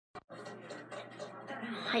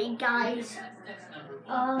Hi guys,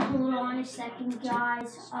 hold on a second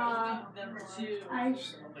guys, I'm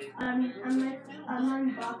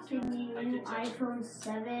unboxing the new iPhone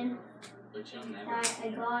 7 that I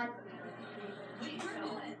got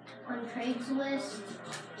on Craigslist.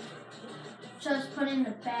 Just putting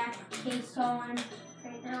the back case on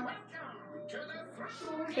right now.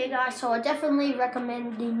 Okay guys, so I definitely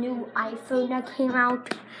recommend the new iPhone that came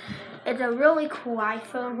out. It's a really cool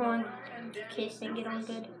iPhone one. Case didn't get on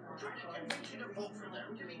good.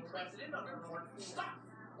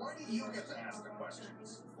 Why do you get to ask the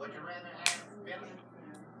questions? Like you ran ahead.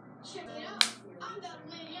 Check it out. I'm that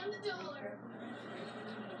lady on the dollar.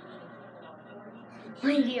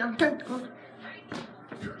 Lady on the dollar.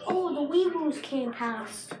 Oh, the Weebles came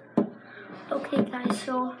past. Okay guys,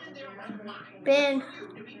 so been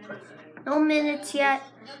no minutes yet.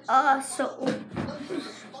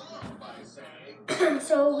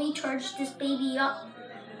 So we charged this baby up.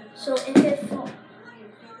 So if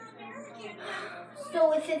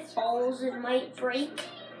it falls, it might break.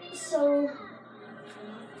 So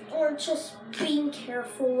we're just being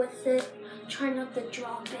careful with it. Try not to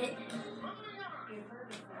drop it.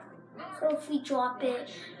 So if we drop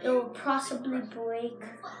it, it will possibly break.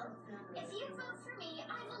 If you vote for me,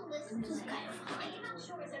 I will listen to chores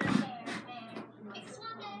that are fair. Because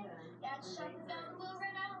one day, that shutting down will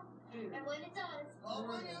run out. And when it does, I'll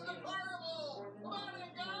bring in the carnival! Come on in,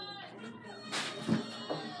 guys!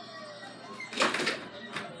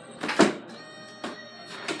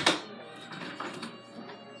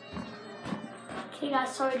 Okay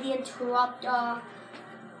guys, sorry to interrupt. A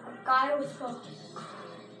guy with a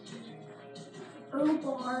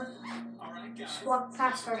bar just walked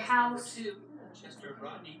past our house.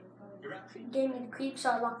 Gave me the creep,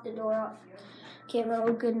 so I locked the door up. Okay, we're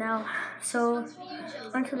all good now. So,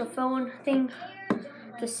 onto the phone thing.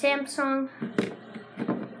 The Samsung.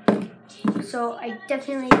 So, I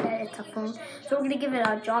definitely bet it's a phone. So, we're going to give it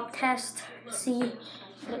a drop test. See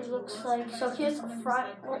what it looks like. So, here's the front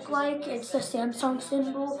look like. It's the Samsung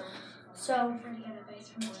symbol. So,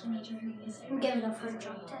 I'm giving it a first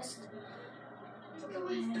drop test.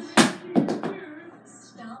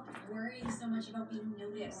 Stop worrying so much about being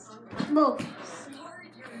noticed. Whoa.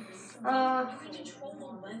 Control the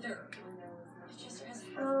weather.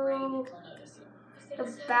 The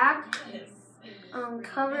back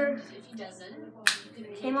cover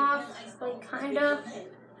came off, like kinda.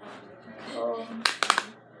 So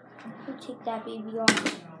we'll take that baby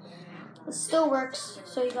off. It still works,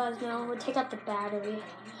 so you guys know. We'll take out the battery.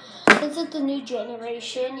 This is the new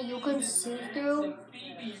generation. You can see through.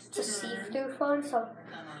 It's a see-through phone, so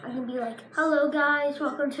I'm gonna be like, "Hello guys,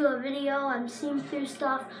 welcome to a video. I'm seeing through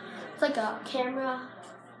stuff." It's like a camera.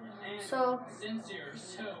 So,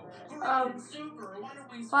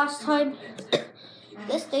 last time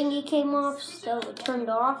this thingy came off, still it turned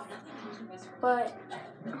off, but.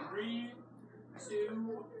 3,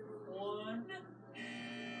 2, 1.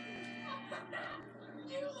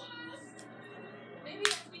 You lost. Maybe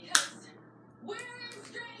that's because we're in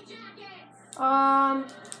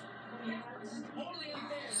straitjackets.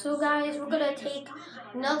 So guys, we're gonna take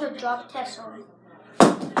another drop test on.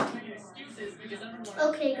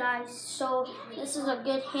 Okay guys, so this is a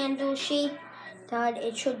good handle shape that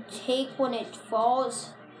it should take when it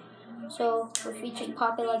falls. So if you just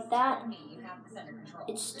pop it like that,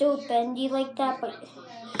 it's still bendy like that, but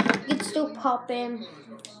you can still pop in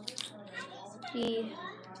the,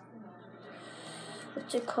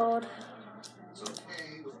 what's it called?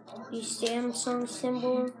 The Samsung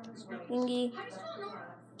symbol thingy.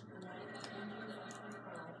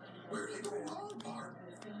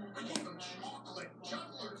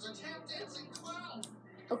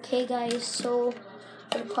 Okay guys, so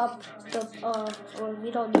we'll pop the or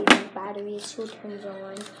we don't need the battery, it still turns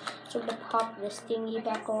on. So we're gonna pop this thingy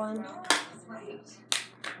back on.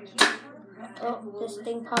 Oh, this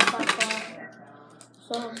thing popped back off.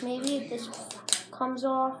 So maybe this comes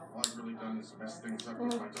off.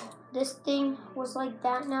 This thing was like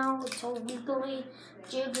that now. It's all wiggly,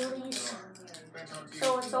 jiggly.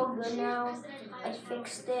 So it's all good now. I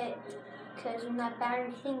fixed it because when that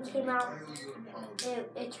battery thing came out,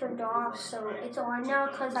 it turned off. So it's on now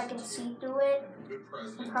because I can see through it.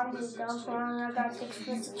 It probably does wrong. I got a text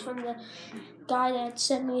message from the guy that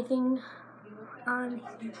sent me a thing on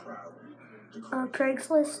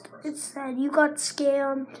Craigslist. It said, "You got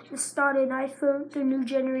scammed. It's not an iPhone, the new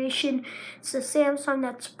generation. It's the Samsung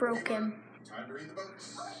that's broken."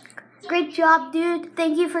 Great job, dude.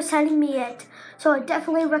 Thank you for sending me it. So I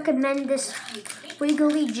definitely recommend this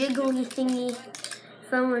wiggly jiggly thingy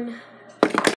phone.